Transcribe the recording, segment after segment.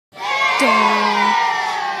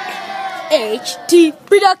HT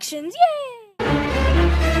Productions, yay!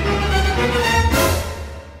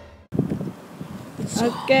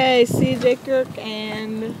 Okay, CJ Kirk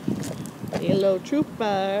and Yellow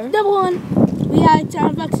Trooper. Double one. We had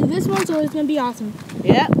sound effects to this one, so it's gonna be awesome.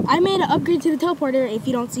 Yeah. I made an upgrade to the teleporter. If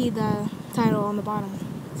you don't see the title on the bottom.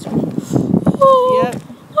 Yep.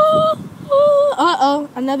 Uh-oh,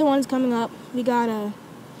 another one's coming up. We gotta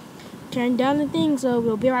turn down the thing, so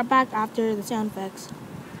we'll be right back after the sound effects.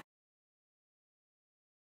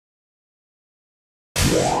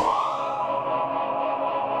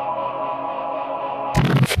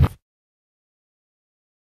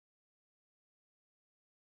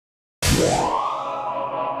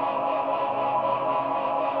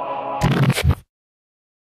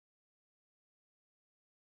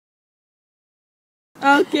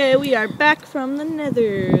 Okay, we are back from the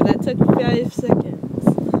nether. That took 5 seconds.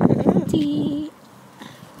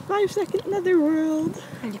 5-second netherworld.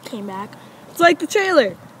 And it came back. It's like the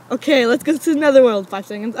trailer. Okay, let's go to the netherworld. 5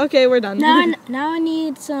 seconds. Okay, we're done. Now I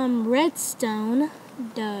need some redstone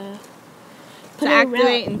to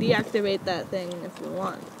activate and deactivate that thing if you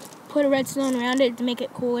want. Put a redstone around it to make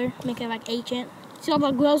it cooler, make it like ancient. See all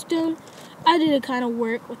that glowstone? I did it kind of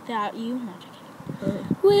work without you. No,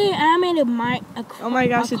 I made oh my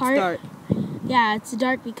gosh, it's dark. Yeah, it's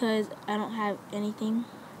dark because I don't have anything.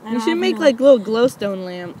 You should make like little glowstone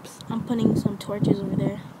lamps. I'm putting some torches over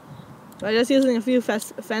there. I'm just using a few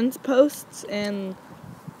fence posts and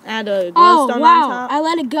add a glowstone on top. I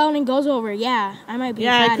let it go and it goes over. Yeah, I might be.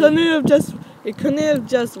 Yeah, it couldn't have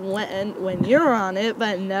just went when you're on it,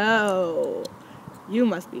 but no, you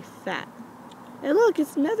must be fat. Hey, look,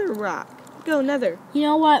 it's nether rock. Go nether. You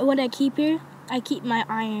know what I keep here? I keep my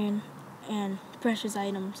iron and precious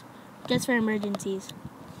items, just for emergencies.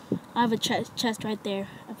 I have a chest right there.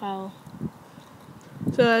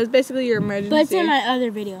 So it's basically your emergency. But it's in my other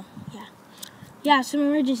video. Yeah, some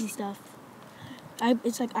emergency stuff.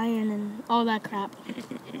 It's like iron and all that crap.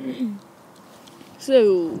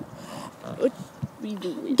 So, what we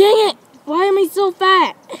doing? Dang it! Why am I so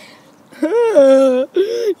fat?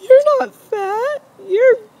 You're not fat.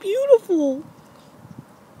 You're beautiful.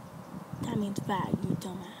 That means fat, you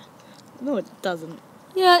dumbass. No, it doesn't.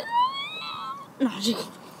 Yeah. No,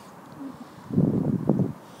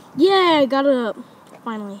 yeah, I got it up.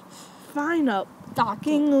 Finally. Fine up.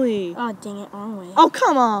 Dockingly. Oh, dang it, wrong way. Oh,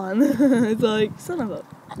 come on. It's like, son of a...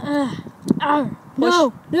 No.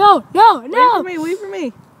 Wait for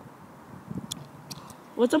me.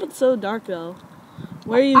 What's up with so dark, though?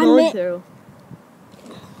 Where are you going to?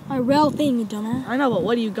 A rail thing, you dumbass. I know, but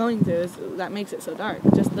what are you going to? That makes it so dark?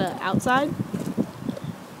 Just the outside?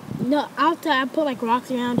 No, outside I put like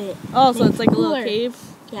rocks around it. Oh, so it's like a little cave?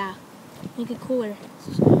 Yeah, make it cooler.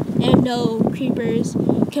 And no creepers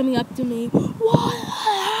coming up to me. What the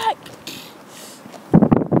heck?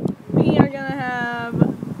 We are gonna have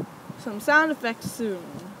some sound effects soon.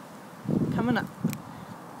 Coming up.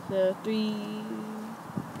 So 3,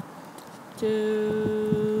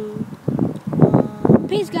 2, 1.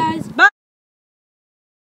 Peace, guys. Bye.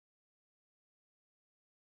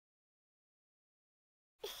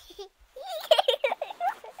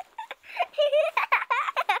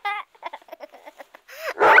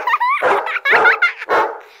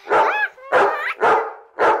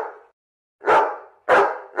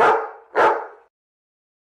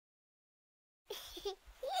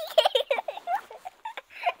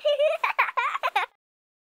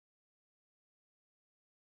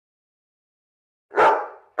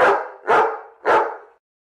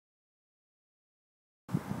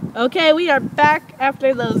 Okay, we are back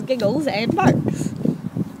after those giggles and barks.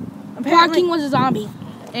 Barking was a zombie.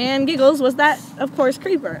 And giggles was that, of course,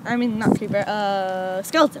 creeper. I mean, not creeper,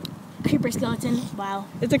 skeleton. Creeper skeleton, wow.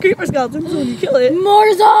 It's a creeper skeleton, so when you kill it...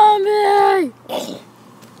 More zombie!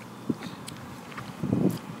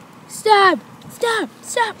 Stab!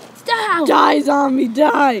 Die, zombie,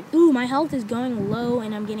 die! Ooh, my health is going low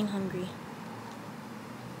and I'm getting hungry.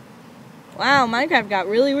 Wow, Minecraft got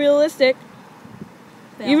really realistic.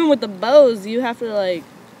 Yeah. Even with the bows, you have to, like,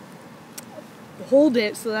 hold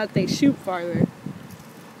it so that they shoot farther.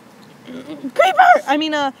 Creeper! I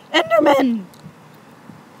mean, Enderman!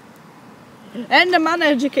 Enderman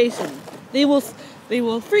education. They will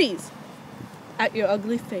freeze at your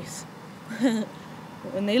ugly face.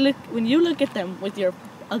 When you look at them with your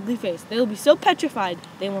ugly face, they will be so petrified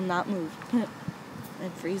they will not move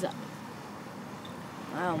and freeze up.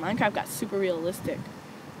 Wow, Minecraft got super realistic.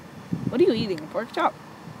 What are you eating? A pork chop?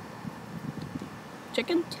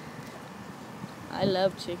 Chicken? I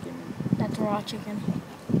love chicken. That's raw chicken.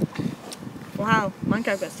 Wow,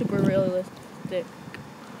 Minecraft got super realistic.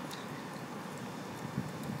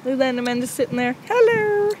 Look at the Enderman just sitting there.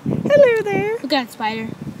 Hello. Hello there. Look at that spider.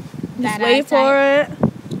 Just Bad wait for eyesight.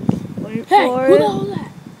 it. Wait Hey, for who it. the hell is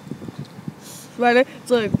that? Spider.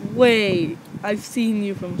 It's like, wait. I've seen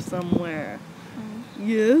you from somewhere.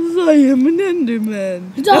 Yes, I am an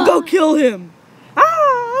Enderman. Now go kill him.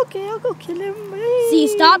 Ah, okay, I'll go kill him. See,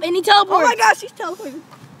 stop, and he teleports. Oh my gosh, he's teleporting.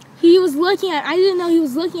 He was looking at. I didn't know he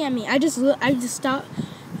was looking at me. I just stopped.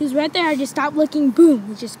 He was right there. I just stopped looking. Boom!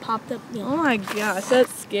 He just popped up. Oh my gosh,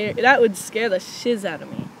 that's scary. That would scare the shiz out of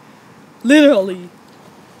me. Literally.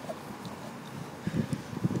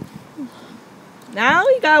 Now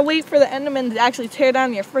you gotta wait for the Enderman to actually tear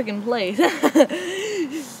down your friggin' place.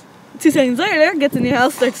 2 seconds later, gets in your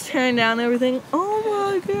house, starts tearing down everything.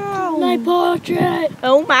 Oh my god. My portrait.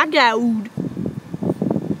 Oh my god.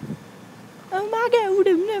 Oh my god.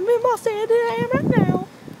 I'm in my Santa right now.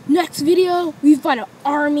 Next video, we fight an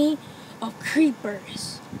army of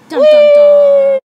creepers. Dun dun dun.